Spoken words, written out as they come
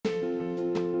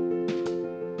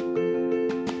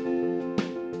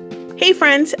Hey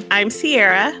friends, I'm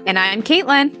Sierra, And I'm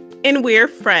Caitlin, and we're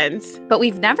friends. but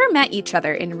we've never met each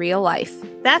other in real life.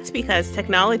 That's because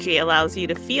technology allows you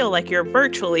to feel like you're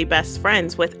virtually best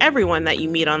friends with everyone that you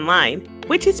meet online,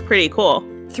 which is pretty cool.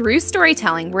 Through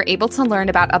storytelling, we're able to learn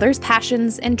about others'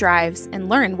 passions and drives and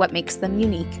learn what makes them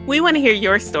unique. We want to hear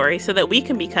your story so that we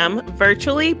can become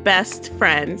virtually best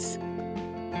friends.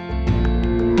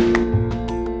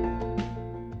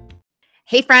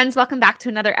 Hey friends, welcome back to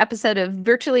another episode of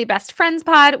Virtually Best Friends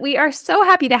Pod. We are so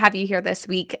happy to have you here this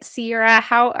week. Sierra,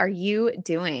 how are you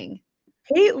doing?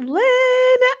 Caitlin,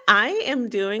 I am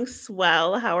doing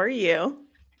swell. How are you?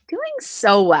 Doing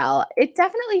so well. It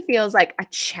definitely feels like a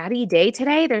chatty day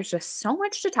today. There's just so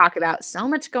much to talk about, so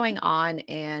much going on,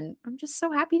 and I'm just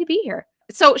so happy to be here.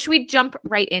 So, should we jump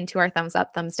right into our thumbs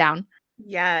up, thumbs down?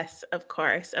 Yes, of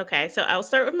course. Okay, so I'll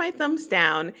start with my thumbs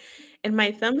down. And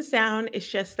my thumbs down is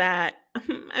just that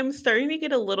I'm starting to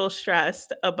get a little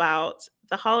stressed about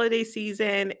the holiday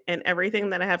season and everything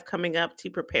that I have coming up to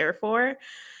prepare for.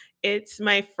 It's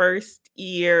my first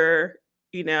year,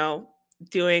 you know,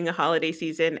 doing a holiday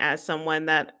season as someone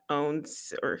that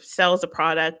owns or sells a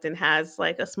product and has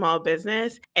like a small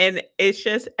business. And it's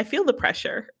just, I feel the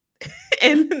pressure.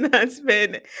 And it's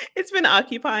been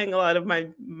occupying a lot of my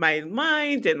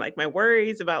mind and like my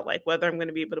worries about like whether I'm going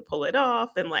to be able to pull it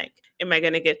off and like am I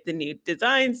going to get the new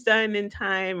designs done in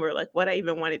time or like what I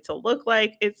even want it to look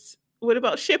like. It's what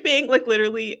about shipping? Like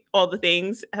literally all the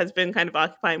things has been kind of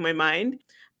occupying my mind.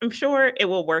 I'm sure it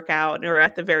will work out, or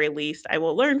at the very least I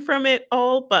will learn from it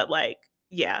all, but like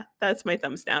yeah, that's my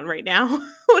thumbs down right now.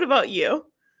 What about you?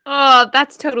 Oh,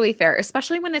 that's totally fair,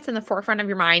 especially when it's in the forefront of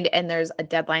your mind and there's a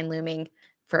deadline looming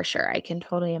for sure. I can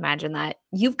totally imagine that.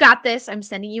 You've got this. I'm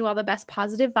sending you all the best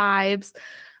positive vibes.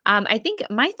 I think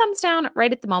my thumbs down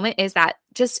right at the moment is that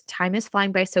just time is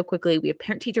flying by so quickly. We have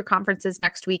parent teacher conferences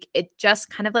next week. It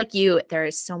just kind of like you, there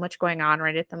is so much going on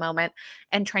right at the moment,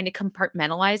 and trying to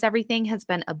compartmentalize everything has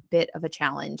been a bit of a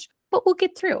challenge. But we'll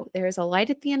get through. There is a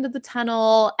light at the end of the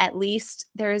tunnel. At least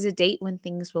there is a date when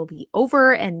things will be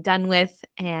over and done with,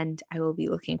 and I will be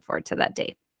looking forward to that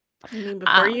day. I mean,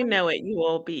 before Um, you know it, you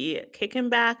will be kicking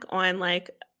back on like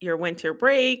your winter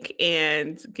break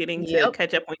and getting to yep.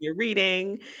 catch up on your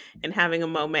reading and having a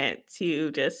moment to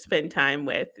just spend time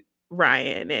with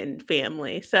Ryan and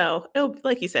family. So it'll,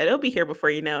 like you said, it'll be here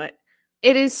before you know it.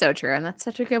 It is so true, and that's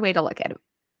such a good way to look at it.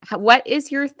 What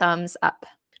is your thumbs up?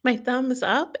 My thumbs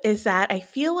up is that I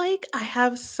feel like I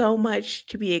have so much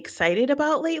to be excited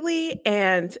about lately,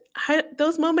 and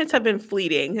those moments have been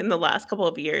fleeting in the last couple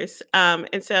of years.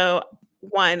 And so,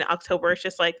 one October is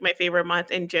just like my favorite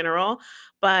month in general,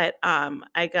 but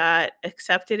I got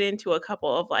accepted into a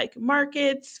couple of like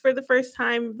markets for the first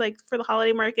time, like for the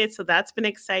holiday market. So that's been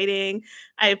exciting.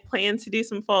 I have plans to do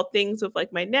some fall things with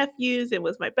like my nephews and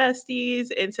with my besties,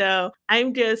 and so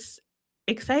I'm just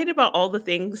excited about all the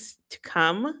things to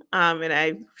come, and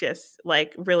I've just,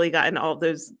 like, really gotten all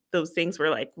those things were,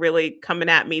 like, really coming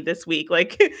at me this week,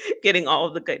 like, getting all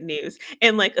of the good news,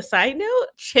 and, like, a side note,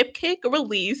 Chip Cake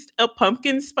released a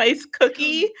pumpkin spice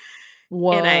cookie,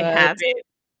 and I have What? it.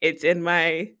 It's in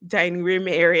my dining room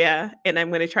area, and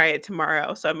I'm gonna try it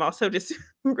tomorrow, so I'm also just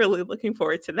really looking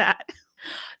forward to that.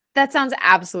 That sounds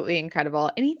absolutely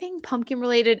incredible. Anything pumpkin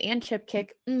related and chip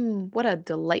kick, what a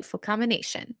delightful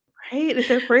combination. Right? It's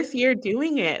their first year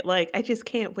doing it, like, I just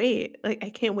can't wait, like, I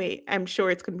can't wait. I'm sure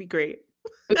it's gonna be great.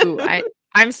 Ooh,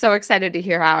 I'm so excited to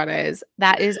hear how it is.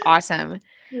 That is awesome.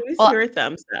 What is Well, your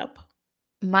thumbs up?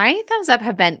 my thumbs up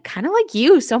have been kind of like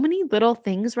you. So many little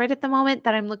things right at the moment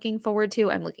that I'm looking forward to.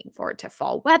 I'm looking forward to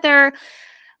fall weather.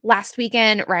 Last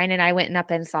weekend, Ryan and I went up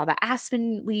and saw the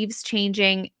aspen leaves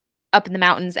changing up in the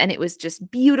mountains, and it was just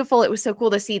beautiful. It was so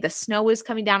cool to see the snow was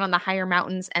coming down on the higher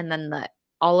mountains, and then the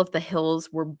all of the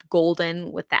hills were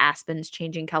golden with the aspens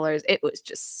changing colors. It was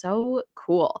just so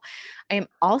cool. I am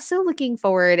also looking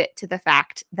forward to the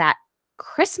fact that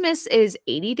Christmas is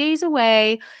 80 days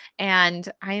away, and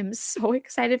I am so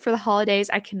excited for the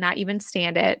holidays. I cannot even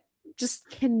stand it. Just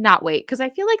cannot wait because I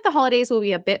feel like the holidays will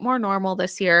be a bit more normal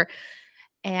this year,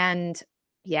 and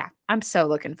yeah, I'm so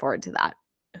looking forward to that.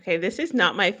 Okay, this is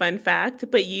not my fun fact,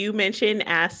 but you mentioned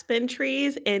aspen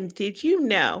trees, and did you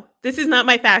know this is not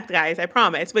my fact, guys, I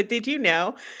promise, but did you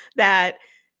know that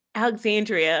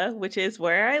Alexandria, which is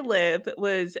where I live,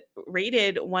 was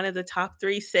rated one of the top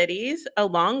 3 cities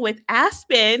along with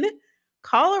Aspen,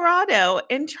 Colorado,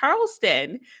 and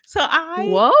Charleston. So I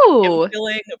am Whoa.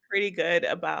 feeling pretty good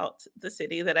about the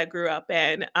city that I grew up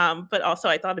in, but also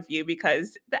I thought of you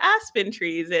because the aspen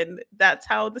trees, and that's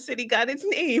how the city got its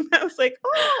name. I was like,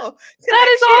 "Oh, That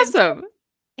is connection." awesome.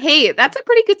 Hey, that's a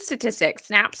pretty good statistic.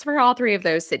 Snaps for all three of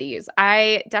those cities.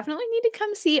 I definitely need to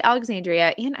come see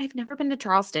Alexandria, and I've never been to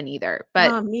Charleston either,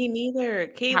 but Oh, me neither.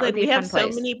 that would Caitlin, be we a have fun so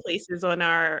place. many places on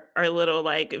our little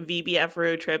like VBF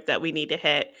road trip that we need to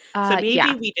hit. So maybe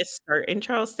Yeah. we just start in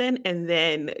Charleston and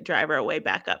then drive our way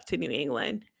back up to New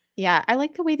England. Yeah, I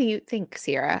like the way that you think,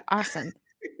 Sierra. Awesome.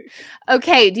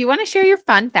 Okay, do you want to share your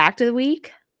fun fact of the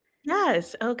week?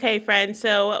 Yes. Okay, friends.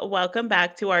 So, welcome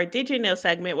back to our Did You Know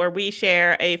segment where we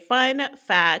share a fun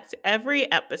fact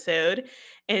every episode.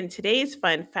 And today's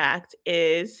fun fact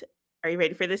is, are you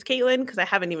ready for this, Caitlin? Because I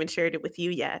haven't even shared it with you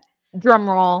yet. Drum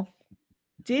roll.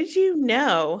 Did you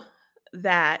know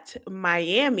that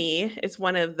Miami is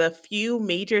one of the few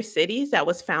major cities that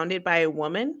was founded by a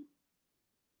woman?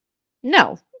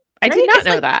 No, I did Right? not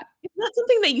know that. It's not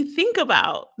something that you think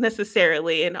about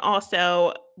necessarily, and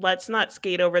also, let's not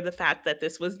skate over the fact that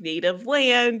this was native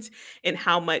land and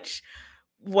how much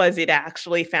was it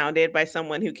actually founded by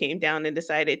someone who came down and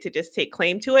decided to just take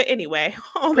claim to it? Anyway,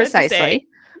 all that to say, Precisely.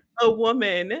 a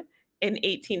woman in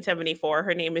 1874,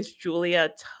 her name is Julia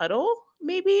Tuttle,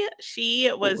 maybe?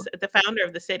 She was Ooh. the founder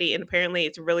of the city, and apparently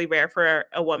it's really rare for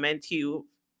a woman to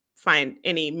find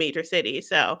any major city.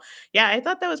 So, yeah, I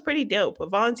thought that was pretty dope. A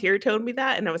volunteer told me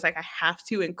that, and I was like, I have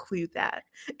to include that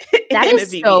That in a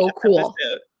is so VBF cool.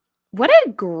 episode. What a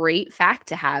great fact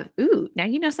to have. Ooh, now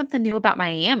you know something new about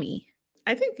Miami.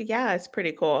 I think, yeah, it's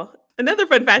pretty cool. Another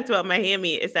fun fact about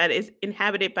Miami is that it's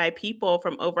inhabited by people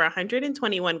from over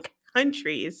 121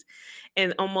 countries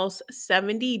and almost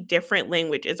 70 different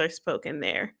languages are spoken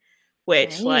there,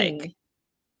 which, like, Dang.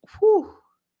 whew,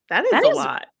 that is That a is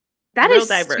lot. that Real is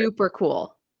diverse. super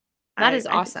cool. That I is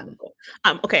I think so awesome. cool.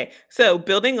 Okay, so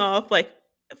building off, like,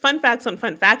 fun facts on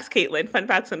fun facts, Caitlin, fun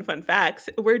facts on fun facts.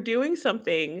 We're doing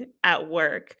something at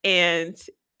work, and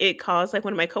it caused, like,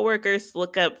 one of my coworkers to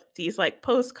look up these, like,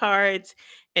 postcards,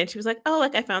 and she was like, "Oh,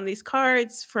 like, I found these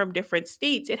cards from different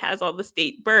states. It has all the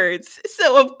state birds."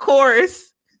 So, of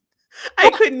course, I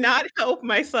could not help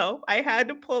myself. I had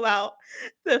to pull out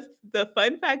the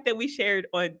fun fact that we shared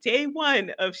on day 1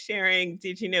 of sharing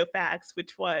Did You Know Facts,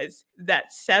 which was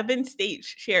that 7 states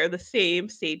share the same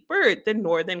state bird, the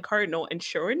northern cardinal, and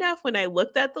sure enough, when I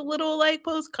looked at the little, like,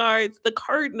 postcards, the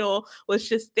cardinal was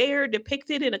just there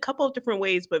depicted in a couple of different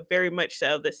ways, but very much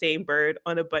so the same bird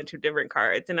on a bunch of different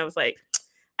cards, and I was like,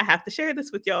 "I have to share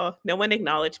this with y'all." No one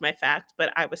acknowledged my fact,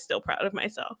 but I was still proud of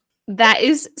myself. That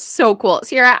is so cool.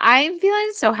 Sierra, I'm feeling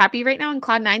so happy right now in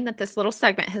Cloud Nine that this little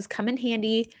segment has come in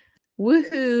handy.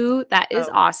 Woohoo. That is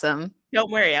Oh. awesome.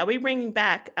 Don't worry, I'll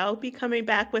be coming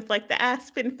back with, like, the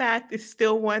Aspen fact is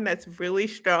still one that's really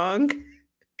strong in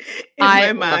I my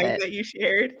love mind it. that you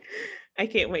shared. I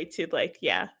can't wait to, like,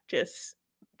 yeah, just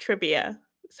trivia.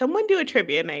 Someone do a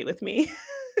trivia night with me.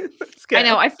 Let's I go.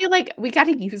 know. I feel like we got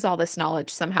to use all this knowledge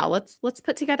somehow. Let's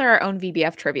put together our own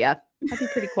VBF trivia. That'd be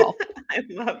pretty cool. I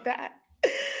love that.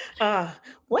 Uh,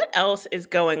 what else is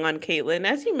going on, Caitlin?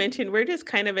 As you mentioned, we're just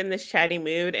kind of in this chatty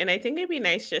mood, and I think it'd be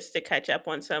nice just to catch up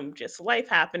on some just life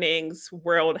happenings,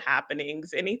 world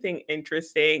happenings, anything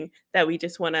interesting that we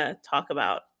just want to talk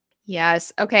about.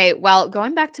 Yes. Okay. Well,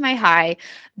 going back to my high,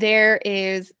 there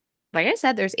is, like I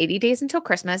said, there's 80 days until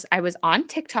Christmas. I was on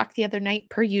TikTok the other night,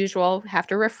 per usual. Have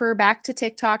to refer back to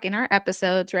TikTok in our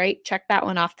episodes, right? Check that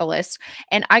one off the list.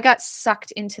 And I got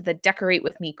sucked into the Decorate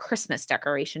With Me Christmas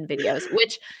decoration videos,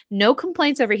 which no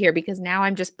complaints over here because now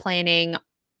I'm just planning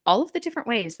all of the different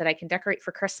ways that I can decorate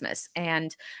for Christmas.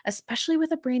 And especially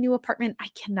with a brand new apartment, I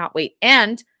cannot wait.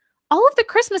 And all of the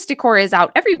Christmas decor is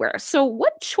out everywhere. So,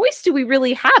 what choice do we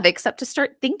really have except to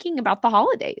start thinking about the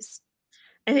holidays?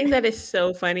 I think that is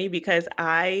so funny because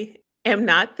I am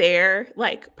not there,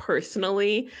 like,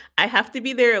 personally. I have to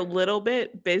be there a little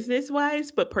bit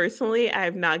business-wise, but personally, I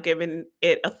have not given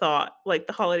it a thought, like,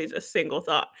 the holidays a single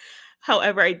thought.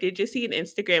 However, I did just see an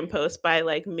Instagram post by,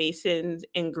 like, Masons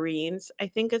and Greens, I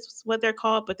think is what they're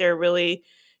called, but they're a really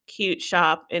cute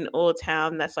shop in Old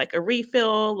Town that's, like, a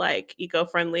refill, like,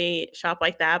 eco-friendly shop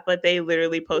like that, but they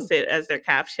literally Ooh. posted as their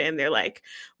caption, they're like,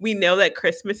 "We know that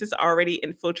Christmas is already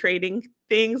infiltrating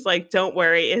things, like, don't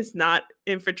worry, it's not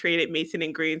infiltrated Mason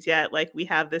and Greens yet, like, we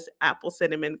have this apple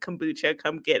cinnamon kombucha,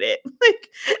 come get it." Like,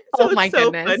 Oh so my it's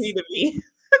so funny goodness. to me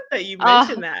that you Oh,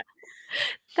 mentioned that.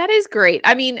 that is great.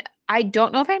 I mean, I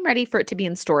don't know if I'm ready for it to be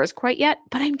in stores quite yet,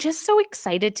 but I'm just so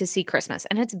excited to see Christmas.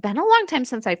 And it's been a long time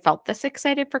since I felt this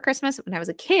excited for Christmas. When I was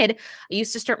a kid, I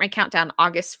used to start my countdown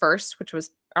August 1st, which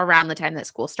was around the time that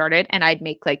school started. And I'd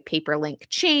make like paper link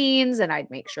chains and I'd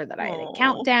make sure that I had a Oh,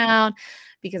 countdown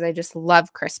because I just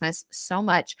love Christmas so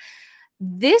much.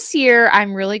 This year,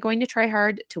 I'm really going to try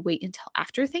hard to wait until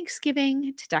after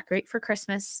Thanksgiving to decorate for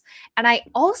Christmas. And I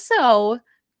also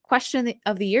question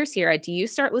of the year, Sierra. Do you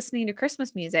start listening to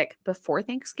Christmas music before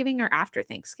Thanksgiving or after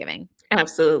Thanksgiving?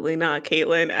 Absolutely not,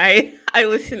 Caitlin. I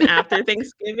listen after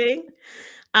Thanksgiving.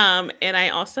 And I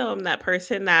also am that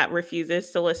person that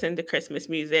refuses to listen to Christmas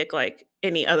music like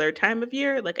any other time of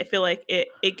year. Like I feel like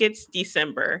it gets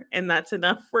December and that's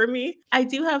enough for me. I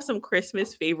do have some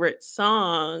Christmas favorite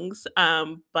songs,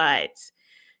 but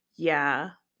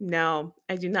yeah, no,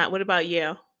 I do not. What about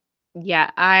you?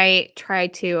 Yeah, I try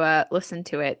to listen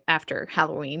to it after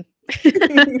Halloween.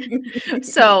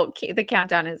 So the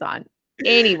countdown is on.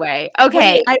 Anyway,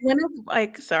 okay. Wait, I wanna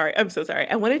like sorry, I'm so sorry.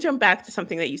 I wanna jump back to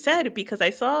something that you said because I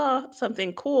saw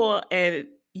something cool and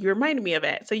you reminded me of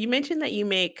it. So you mentioned that you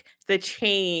make the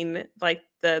chain, like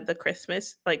the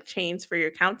Christmas like chains for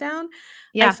your countdown. I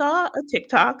Yeah. saw a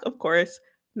TikTok, of course,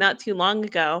 not too long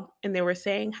ago, and they were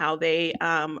saying how they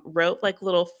wrote like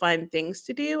little fun things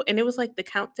to do. And it was like the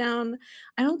countdown.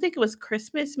 I don't think it was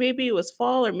Christmas, maybe it was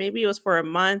fall, or maybe it was for a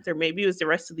month, or maybe it was the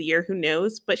rest of the year, who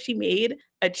knows? But she made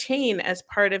a chain as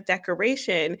part of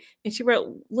decoration and she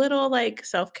wrote little like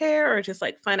self-care or just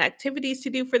like fun activities to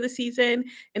do for the season,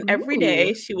 and every Ooh.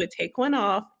 day she would take one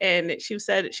off and she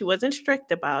said she wasn't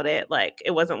strict about it, like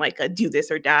it wasn't like a do this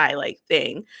or die like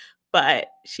thing, but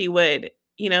she would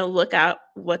look out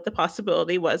what the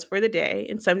possibility was for the day,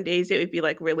 and some days it would be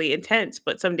like really intense,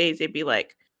 but some days it'd be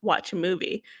like watch a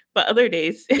movie, but other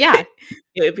days Yeah.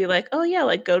 it would be like, oh yeah,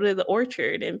 like go to the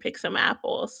orchard and pick some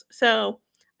apples. So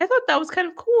I thought that was kind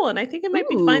of cool, and I think it might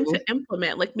be fun Ooh. to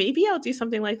implement. Like, maybe I'll do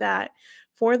something like that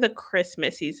for the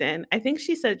Christmas season. I think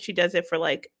she said she does it for,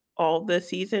 like, all the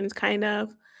seasons kind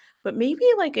of, but maybe,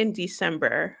 like, in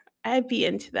December, I'd be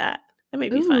into that. That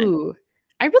might be fun. Ooh.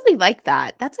 I really like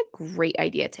that. That's a great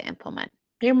idea to implement.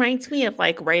 It reminds me of,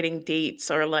 like, writing dates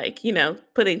or, like,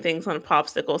 putting things on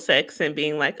popsicle sticks and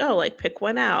being like, "Oh, like, pick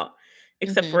one out,"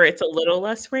 except Mhm. for it's a little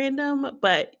less random,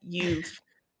 but you've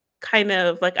kind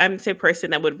of like, I'm the type of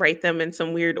person that would write them in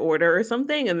some weird order or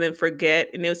something and then forget,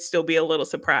 and it would still be a little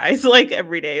surprise, like,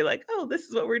 every day, like, "Oh, this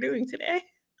is what we're doing today."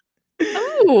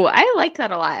 Oh, I like that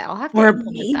a lot. I'll have to Or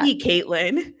implement that. maybe,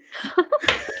 Caitlin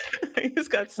I just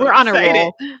got so We're on a excited.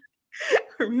 roll.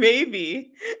 Or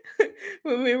maybe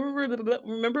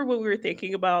remember when we were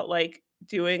thinking about, like,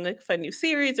 doing, like, a fun new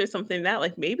series or something that,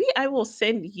 like, maybe I will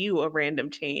send you a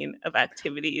random chain of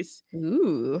activities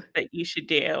Ooh. that you should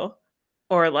do,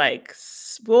 or like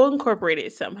we'll incorporate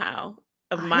it somehow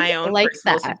of I my own like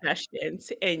personal that.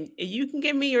 suggestions, and you can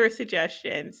give me your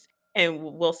suggestions, and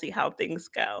we'll see how things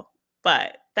go.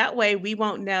 But that way, we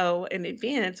won't know in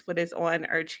advance what is on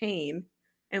our chain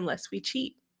unless we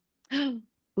cheat.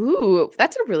 Ooh,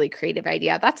 that's a really creative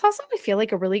idea. That's also, I feel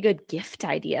like, a really good gift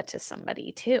idea to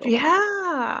somebody too.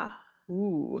 Yeah,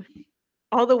 Ooh,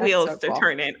 all the that's so wheels are cool.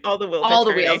 turning. All the wheels are All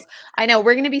the turning. wheels. I know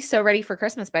we're gonna be so ready for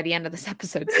Christmas by the end of this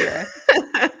episode, Sierra.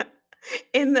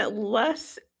 In the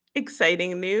less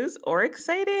exciting news, or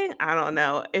exciting, I don't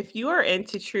know. If you are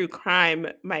into true crime,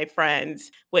 my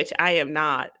friends, which I am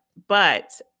not,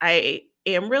 but I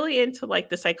am really into like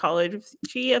the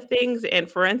psychology of things, and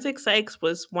forensic psychs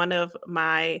was one of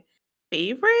my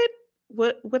favorite.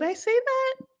 What would I say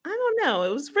that? I don't know.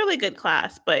 It was really good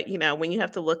class, but when you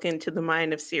have to look into the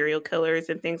mind of serial killers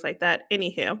and things like that.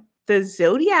 Anywho, the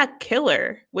Zodiac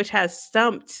Killer, which has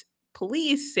stumped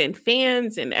police and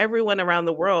fans and everyone around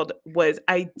the world, was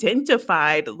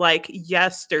identified like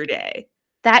yesterday.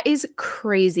 That is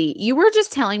crazy. You were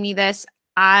just telling me this.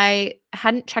 I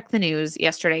hadn't checked the news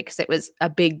yesterday because it was a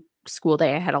big school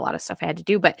day. I had a lot of stuff I had to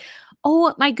do, but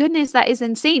oh my goodness, that is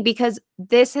insane because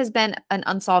this has been an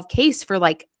unsolved case for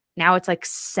like now it's like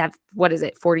what is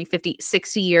it, 40, 50,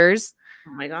 60 years?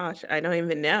 Oh my gosh, I don't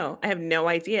even know. I have no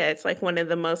idea. It's like one of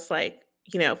the most like,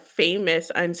 famous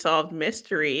unsolved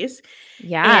mysteries.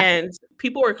 Yeah. And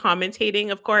people were commentating,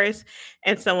 of course,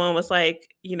 and someone was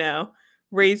like,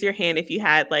 raise your hand if you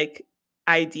had like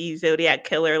ID Zodiac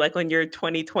Killer like on your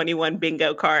 2021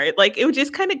 bingo card. Like it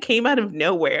just kind of came out of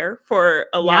nowhere for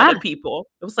a lot Yeah. of people.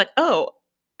 It was like, "Oh,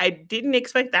 I didn't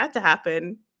expect that to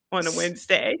happen on a S-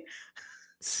 Wednesday."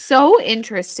 So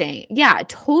interesting. Yeah,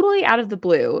 totally out of the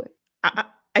blue.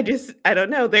 I don't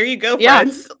know. There you go, Yeah.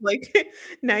 friends. Like,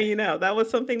 now you know. That was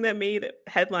something that made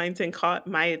headlines and caught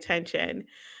my attention.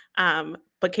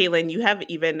 But Caitlin, you have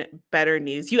even better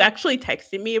news. You actually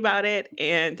texted me about it,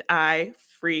 and I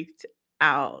freaked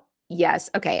out. Yes.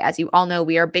 Okay. As you all know,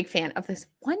 we are a big fan of this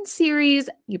one series.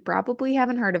 You probably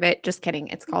haven't heard of it. Just kidding.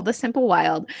 It's called The Simple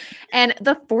Wild. And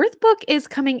the fourth book is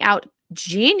coming out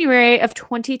January of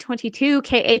 2022.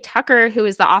 K.A. Tucker, who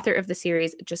is the author of the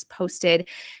series, just posted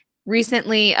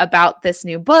recently about this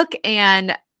new book.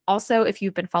 And also, if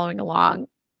you've been following along,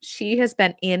 She has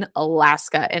been in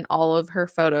Alaska and all of her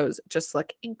photos just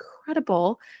look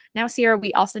incredible. Now, Sierra,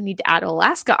 we also need to add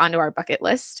Alaska onto our bucket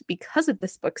list because of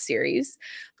this book series.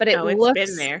 But it Oh, it's been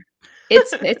looks, there.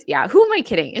 it's yeah, who am I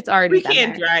kidding? It's already We been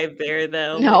can't there. drive there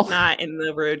though, like, No, not in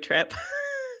the road trip.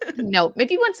 no,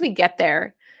 maybe once we get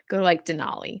there, go to like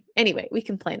Denali. Anyway, we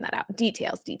can plan that out.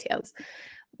 Details, details.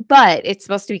 But it's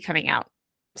supposed to be coming out.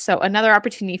 So another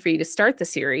opportunity for you to start the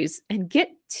series and get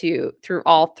to through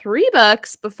all 3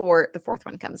 books before the 4th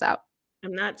one comes out.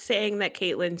 I'm not saying that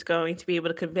Caitlin's going to be able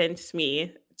to convince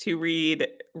me to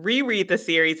reread the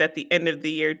series at the end of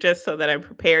the year just so that I'm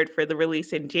prepared for the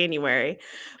release in January.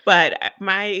 But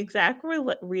my exact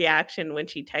reaction when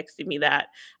she texted me that,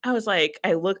 I was like,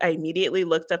 I immediately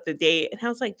looked up the date and I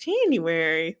was like,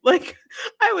 January. Like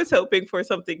I was hoping for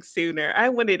something sooner. I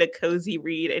wanted a cozy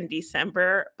read in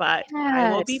December, but I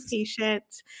will be Yes. patient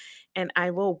and I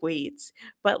will wait.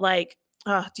 But like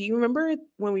do you remember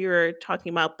when we were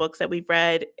talking about books that we've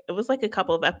read? It was like a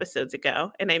couple of episodes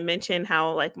ago, and I mentioned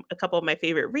how like a couple of my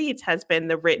favorite reads has been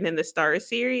the Written in the Stars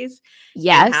series, and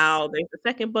Yes. how there's a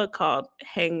second book called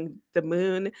Hang the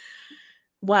Moon.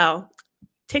 Well,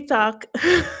 TikTok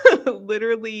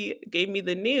literally gave me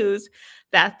the news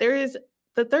that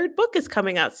the 3rd book is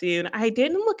coming out soon. I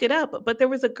didn't look it up, but there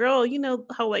was a girl, you know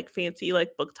how like fancy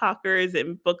like book talkers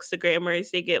and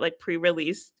bookstagrammers, they get like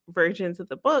pre-release versions of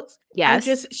the books. Yes.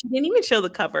 She didn't even show the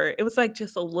cover. It was like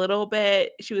just a little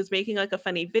bit. She was making like a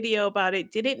funny video about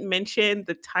it, didn't mention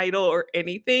the title or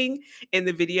anything in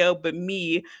the video, but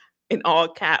me in all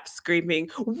caps screaming,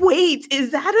 "Wait,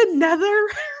 is that another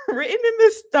Written in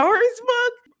the Stars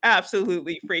book?"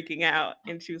 Absolutely freaking out.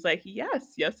 And she was like,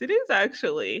 "Yes, yes, it is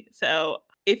actually." So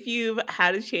if you've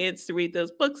had a chance to read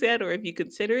those books yet, or if you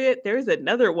consider it, there's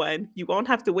another one. You won't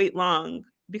have to wait long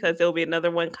because there'll be another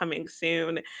one coming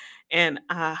soon. And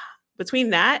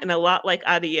between that and a lot like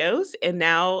Adios, and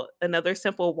now Another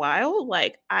Simple While,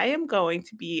 like I am going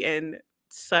to be in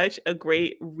such a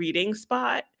great reading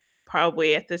spot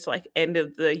probably at this like end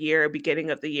of the year, beginning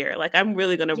of the year. Like I'm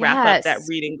really going to wrap up that Yes.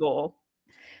 reading goal.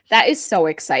 That is so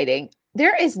exciting.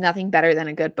 There is nothing better than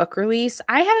a good book release.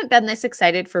 I haven't been this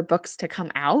excited for books to come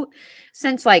out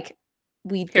since like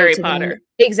we'd go Harry to Potter.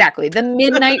 exactly the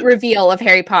midnight reveal of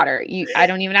Harry Potter. I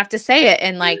don't even have to say it.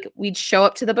 And like we'd show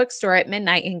up to the bookstore at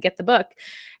midnight and get the book.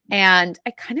 And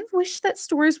I kind of wish that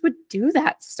stores would do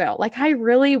that still. Like I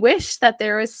really wish that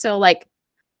there was still like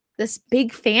this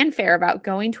big fanfare about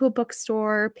going to a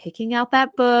bookstore, picking out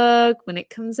that book when it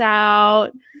comes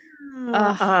out. It's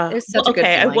Well, such a good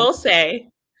okay, I feeling. will say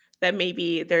that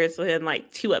maybe there's been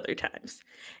like 2 other times,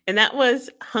 and that was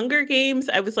Hunger Games.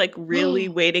 I was, like, really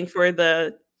waiting for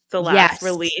the last Yes.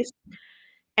 release,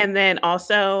 and then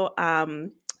also,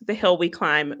 The Hill We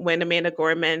Climb, when Amanda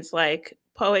Gorman's, like,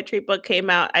 poetry book came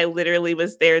out, I literally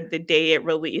was there the day it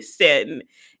released and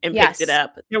picked it Yes.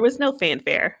 up. There was no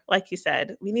fanfare, like you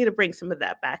said. We need to bring some of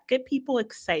that back, get people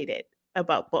excited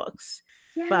about books,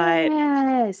 but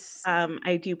Yes.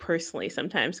 I do personally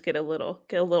sometimes get a little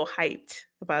hyped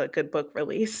about a good book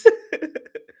release.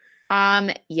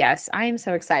 Yes, I am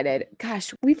so excited.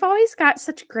 Gosh, we've always got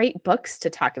such great books to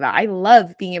talk about. I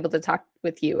love being able to talk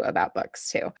with you about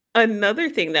books too. Another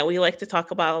thing that we like to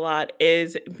talk about a lot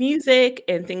is music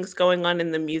and things going on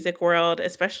in the music world,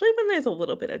 especially when there's a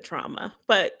little bit of drama.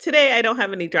 But today I don't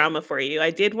have any drama for you.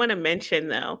 I did want to mention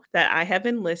though that I have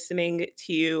been listening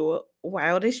to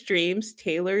Wildest Dreams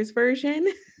Taylor's version.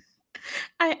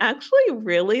 I actually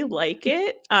really like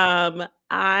it.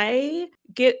 I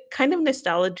get kind of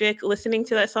nostalgic listening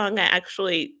to that song. I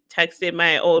actually texted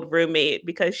my old roommate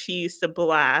because she used to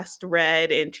blast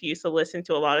Red and she used to listen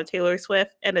to a lot of Taylor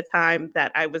Swift at a time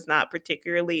that I was not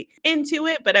particularly into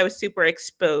it, but I was super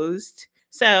exposed.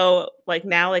 So, like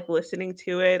now, like listening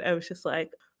to it, I was just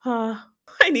like, oh,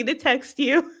 I need to text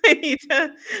you. I need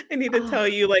to tell Oh,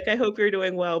 you, like, I hope you're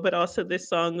doing well, but also this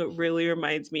song really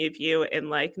reminds me of you. And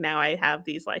like now I have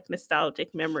these like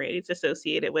nostalgic memories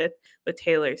associated with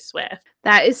Taylor Swift.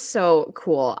 that is so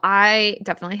cool. I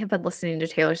definitely have been listening to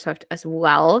Taylor Swift as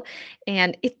well,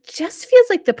 and it just feels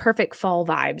like the perfect fall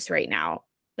vibes right now.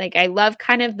 Like I love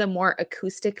kind of the more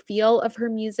acoustic feel of her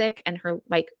music and her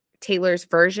like Taylor's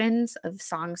versions of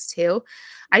songs too.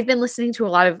 I've been listening to a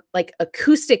lot of like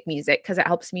acoustic music because it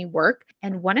helps me work.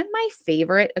 And one of my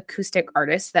favorite acoustic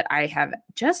artists that I have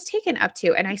just taken up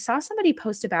to, and I saw somebody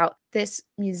post about this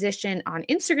musician on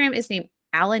Instagram is named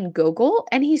Alan Gogol,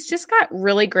 and he's just got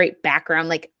really great background,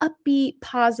 like upbeat,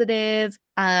 positive,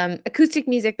 acoustic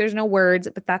music. There's no words,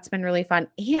 but that's been really fun.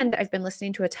 And I've been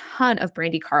listening to a ton of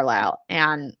Brandy Carlisle,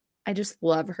 and I just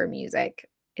love her music.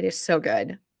 It is so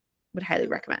good. Would highly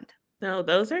recommend. No,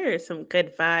 those are some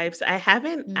good vibes. I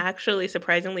haven't Mm. actually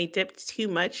surprisingly dipped too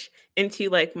much into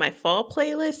like my fall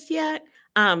playlist yet.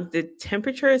 The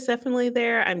temperature is definitely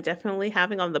there. I'm definitely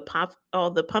having on the pop all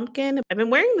the pumpkin. I've been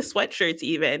wearing the sweatshirts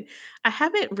even. I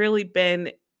haven't really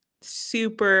been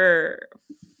super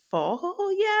fall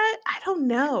yet. I don't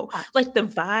know. Gosh. Like the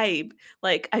vibe.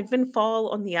 Like I've been fall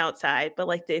on the outside, but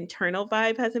like the internal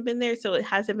vibe hasn't been there. So it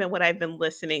hasn't been what I've been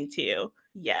listening to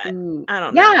yet. Ooh. I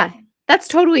don't Yeah, know. that's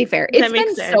totally fair. Does that It's make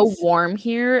been so sense? warm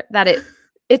here that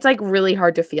it's, like, really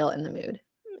hard to feel in the mood,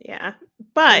 Yeah. for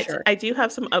But sure. I do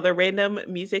have some other random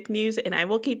music news, and I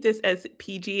will keep this as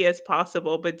PG as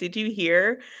possible. But did you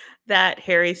hear that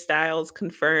Harry Styles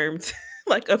confirmed,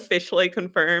 like officially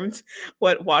confirmed,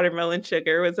 what Watermelon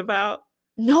Sugar was about?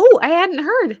 No, I hadn't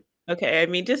heard. Okay, I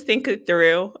mean, just think it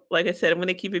through. Like I said, I'm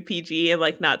gonna keep it PG and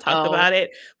like not talk Oh, about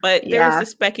it. But there's yeah. a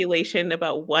speculation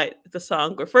about what the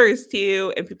song refers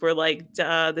to, and people are like,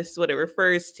 duh, this is what it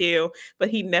refers to. But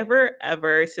he never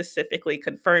ever specifically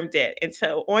confirmed it. And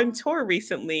so on tour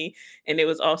recently, and it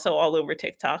was also all over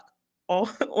TikTok, all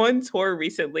on tour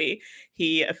recently,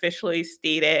 he officially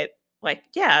stated, like,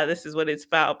 yeah, this is what it's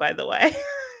about, by the way.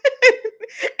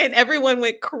 And everyone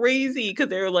went crazy because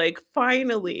they were like,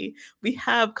 finally we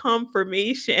have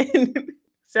confirmation.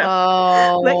 So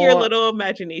let your Oh, little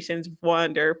imaginations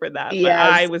wander for that, but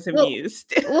I yes. was We'll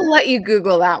amused. we'll let you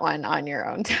Google that one on your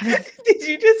own time. Did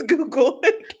you just Google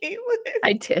it, Caitlin?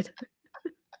 I did.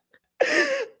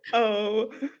 Oh,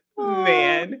 Oh,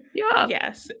 man. yeah.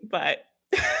 Yes, but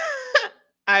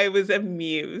I was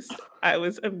amused. I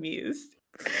was amused.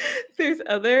 There's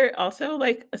other also,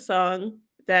 like, a song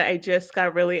that I just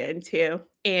got really into,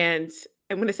 and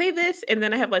I'm gonna say this, and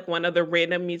then I have, like, one other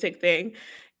random music thing,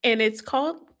 and it's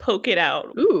called "Poke It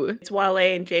Out." Ooh. It's Wale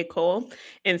and J. Cole,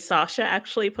 and Sasha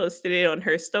actually posted it on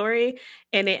her story,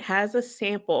 and it has a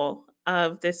sample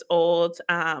of this old,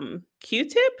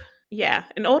 Q-Tip? Yeah,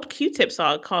 an old Q-Tip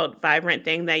song called "Vibrant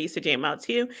Thing" that I used to jam out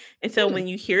to, and so Hmm. when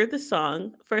you hear the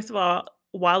song, first of all,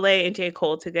 Wale and J.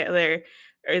 Cole together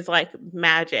is like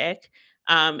magic,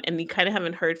 and you kinda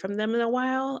haven't heard from them in a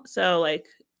while, so, like,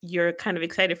 you're kind of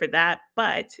excited for that,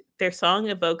 but their song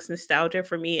evokes nostalgia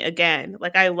for me again.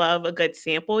 Like, I love a good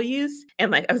sample use,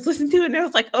 and, like, I was listening to it and I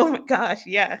was like, "Oh my gosh,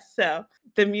 yes." So,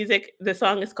 the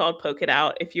song is called "Poke It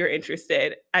Out," if you're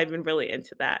interested. I've been really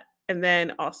into that. And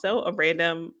then also a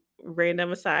random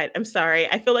aside, I'm sorry,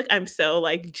 I feel like I'm so,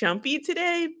 like, jumpy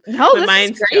today. No, My this is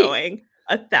mind's great. going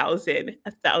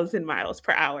 1,000 miles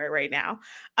per hour right now.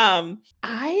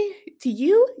 I do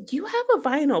you have a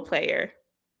vinyl player?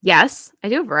 Yes, I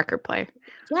do have a record player.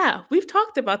 Yeah, we've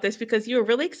talked about this because you were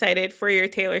really excited for your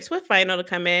Taylor Swift vinyl to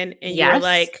come in, and you were Yes.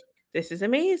 like, "This is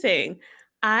amazing."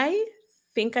 I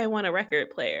think I want a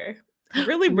record player.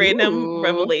 Really random Ooh,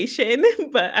 revelation,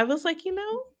 but I was like,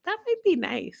 that might be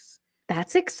nice."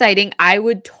 that's exciting. I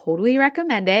would totally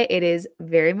recommend it. It is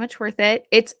very much worth it.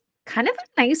 It's kind of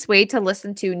a nice way to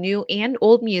listen to new and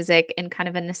old music in kind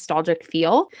of a nostalgic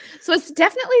feel. So it's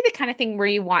definitely the kind of thing where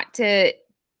you want to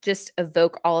just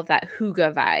evoke all of that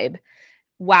hygge vibe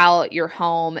while you're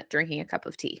home drinking a cup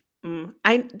of tea.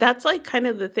 I that's, like, kind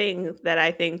of the thing that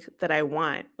I think that I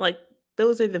want. Like,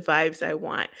 those are the vibes I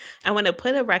want. I wanna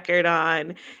put a record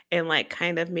on and, like,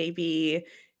 kind of maybe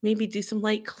do some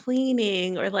light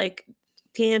cleaning or, like,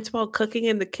 dance while cooking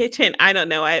in the kitchen. I don't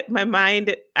know.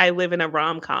 I live in a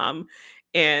rom-com,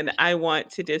 and I want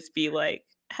to just be, like,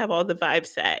 have all the vibes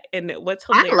set. And what's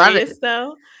I love hilarious, it.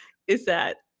 though, is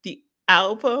that the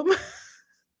album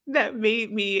that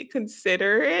made me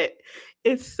consider it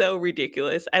is so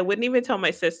ridiculous. I wouldn't even tell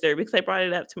my sister because I brought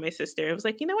it up to my sister. I was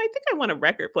like, I think I want a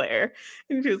record player.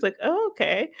 And she was like, oh,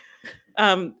 okay.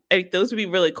 Those would be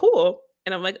really cool.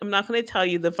 And I'm like, I'm not going to tell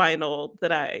you the vinyl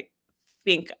that I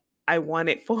think I want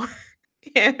it for.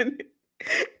 And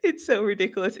it's so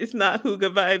ridiculous. It's not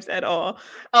Huga vibes at all.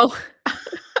 Oh,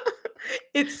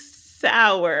 It's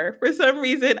sour. For some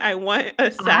reason, I want a I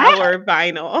sour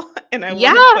vinyl and I want to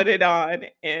yeah. put it on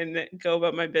and go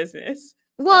about my business.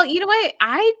 So, Well, you know what?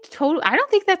 I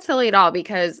don't think that's silly at all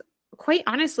because quite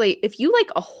honestly, if you like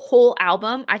a whole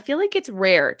album, I feel like it's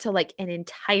rare to like an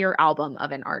entire album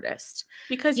of an artist.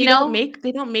 because You know?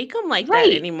 they don't make them like that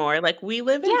Right. anymore. Like we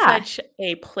live in Yeah. such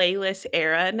a playlist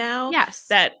era now Yes.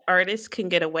 that artists can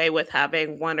get away with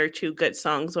having one or two good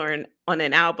songs on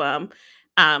an album,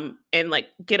 and like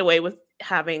get away with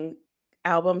having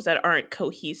albums that aren't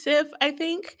cohesive, I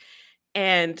think.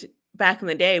 And back in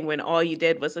the day when all you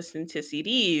did was listen to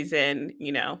CDs and,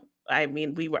 I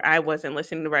mean, I wasn't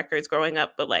listening to records growing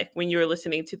up, but like when you were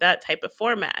listening to that type of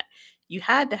format, you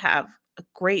had to have a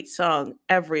great song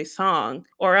every song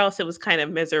or else it was kind of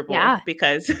miserable Yeah.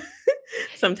 because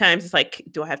Sometimes it's like,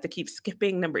 do I have to keep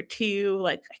skipping number 2?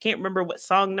 Like, I can't remember what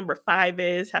song number 5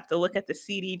 is, have to look at the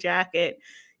CD jacket,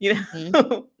 you Mhm.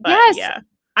 know? But Yes, yeah.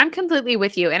 I'm completely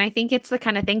with you, and I think it's the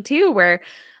kinda thing too where,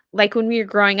 like, when we were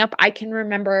growing up, I can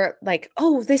remember, like,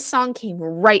 "Oh, this song came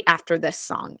right after this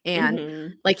song," and,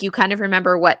 Mhm. like, you kind of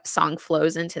remember what song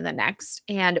flows into the next,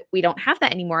 and we don't have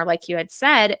that anymore, like you had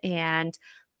said, and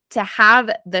to have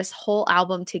this whole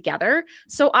album together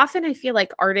so often I feel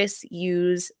like artists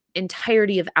use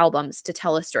entirety of albums to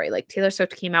tell a story, like, Taylor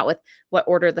Swift came out with what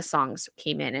order the songs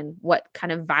came in and what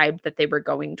kind of vibe that they were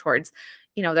going towards.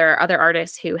 There are other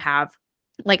artists who have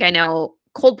like, I know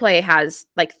Coldplay has,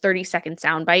 like, 30-second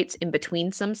sound bites in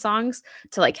between some songs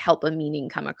to, like, help a meaning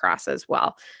come across as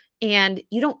well. And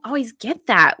you don't always get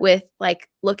that with, like,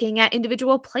 looking at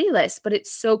individual playlists, but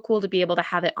it's so cool to be able to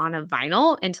have it on a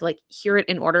vinyl and to, like, hear it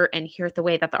in order and hear it the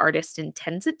way that the artist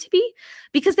intends it to be,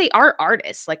 because they are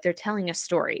artists, like, they're telling a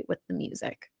story with the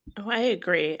music. Oh, I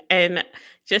agree. And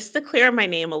just to clear my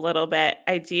name a little bit,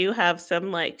 I do have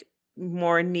some like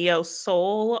more neo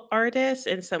soul artists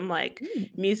and some like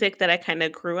Mm. music that I kind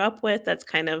of grew up with that's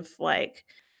kind of like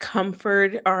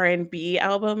comfort R&B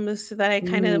albums that I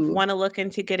kind of Ooh. want to look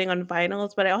into getting on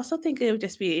vinyls, but I also think it'll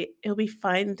be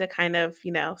fun to kind of,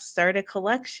 start a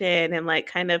collection and like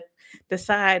kind of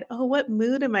decide, "Oh, what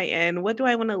mood am I in? What do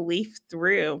I want to leaf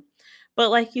through?"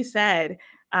 But like you said,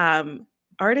 um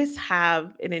artists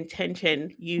have an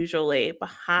intention usually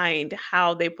behind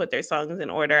how they put their songs in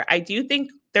order. I do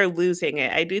think they're losing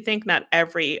it. I do think not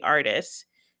every artist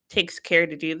takes care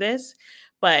to do this,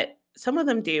 but some of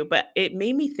them do. But it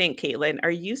made me think, Caitlin,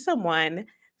 are you someone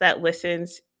that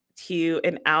listens to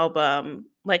an album?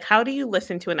 Like, how do you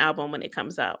listen to an album when it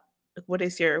comes out? Like, what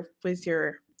is your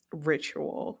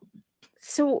ritual?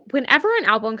 So whenever an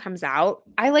album comes out,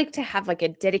 I like to have like a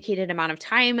dedicated amount of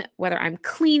time, whether I'm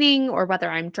cleaning or whether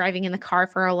I'm driving in the car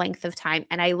for a length of time,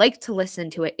 and I like to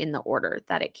listen to it in the order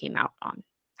that it came out on.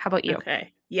 How about you?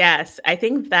 Okay. Yes, I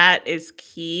think that is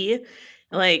key.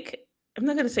 Like, I'm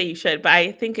not gonna say you should, but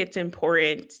I think it's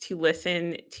important to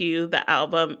listen to the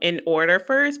album in order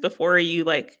first before you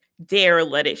like dare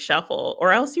let it shuffle,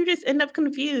 or else you just end up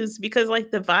confused because like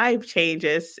the vibe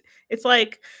changes. It's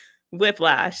like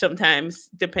whiplash sometimes,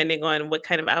 depending on what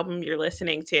kind of album you're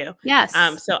listening to. Yes.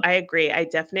 So I agree. I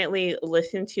definitely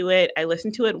listen to it. I listen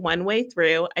to it one way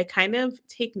through. I kind of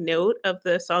take note of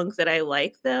the songs that I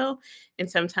like though,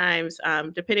 and sometimes,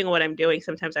 depending on what I'm doing,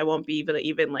 sometimes I won't be able to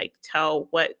even like tell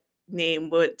what name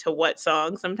would to what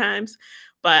song sometimes.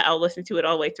 But I'll listen to it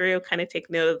all the way through, kind of take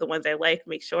note of the ones I like,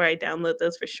 make sure I download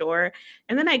those for sure.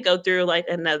 And then I go through like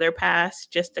another pass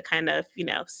just to kind of,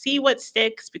 see what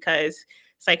sticks because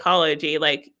psychology,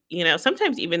 like,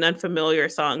 sometimes even unfamiliar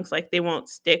songs, like they won't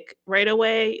stick right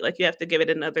away. Like you have to give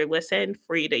it another listen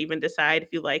for you to even decide if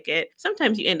you like it.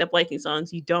 Sometimes you end up liking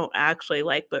songs you don't actually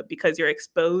like, but because you're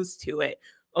exposed to it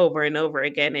over and over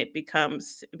again, it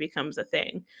becomes a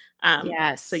thing. So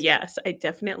Yes. yes, I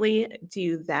definitely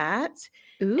do that.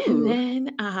 And Ooh.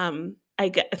 then I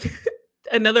get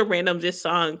another random just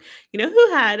song. You know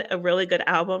who had a really good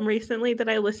album recently that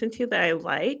I listened to that I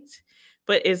liked,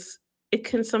 but is it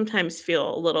can sometimes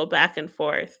feel a little back and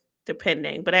forth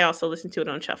depending, but I also listen to it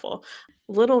on shuffle.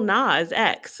 Little Nas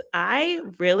X. I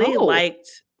really Oh.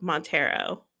 liked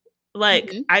Montero.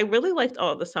 Like, Mhm. I really liked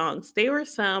all the songs. There were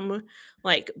some,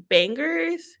 like,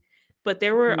 bangers, but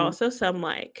there were Ooh. also some,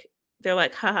 like they're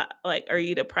like, "Haha, like, are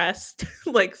you depressed?"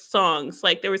 Like, songs.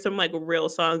 Like, there were some, like, real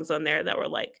songs on there that were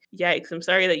like, "Yikes, I'm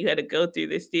sorry that you had to go through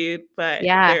this, dude." But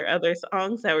Yeah. there are other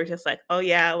songs that were just like, "Oh,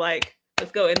 yeah, like,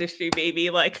 let's go industry,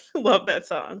 baby." Like, love that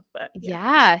song, but yeah.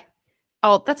 Yeah.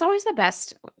 Oh, that's always the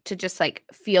best to just like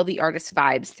feel the artist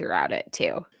vibes throughout it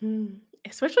too. Mm.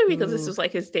 Especially because this Ooh. was,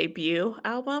 like, his debut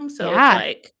album, so it's Yeah,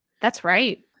 like, that's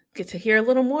right. get to hear a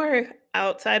little more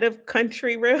outside of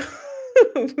Country Road,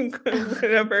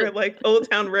 whatever, like, Old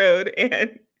Town Road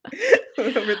and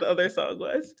whatever the other song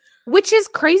was. Which is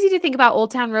crazy to think about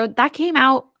Old Town Road. That came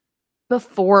out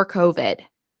before COVID.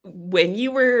 When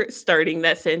you were starting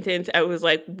that sentence, I was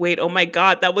like, "Wait, oh my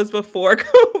god, that was before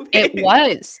It COVID."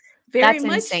 was. Very That's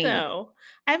much insane. so.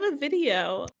 I have a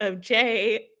video of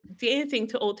Jay dancing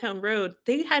to Old Town Road.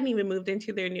 They hadn't even moved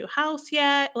into their new house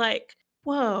yet. Like,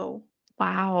 whoa,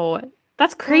 Wow.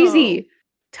 That's whoa. crazy.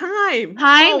 Time,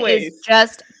 Time is always.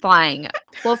 just flying.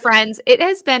 Well, friends, it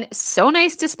has been so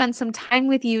nice to spend some time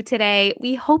with you today.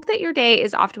 We hope that your day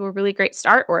is off to a really great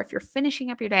start, or if you're finishing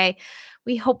up your day,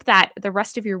 we hope that the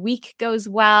rest of your week goes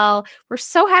well. We're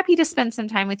so happy to spend some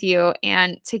time with you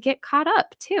and to get caught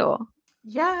up too.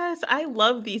 Yes, I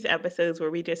love these episodes where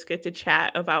we just get to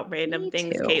chat about random Me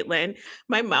things, too. Caitlin.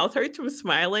 My mouth hurts from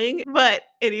smiling, but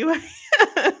anyway,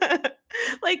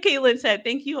 like Caitlin said,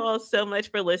 thank you all so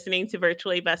much for listening to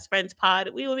Virtually Best Friends Pod.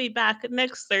 We will be back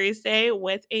next Thursday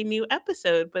with a new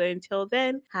episode, but until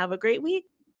then, have a great week.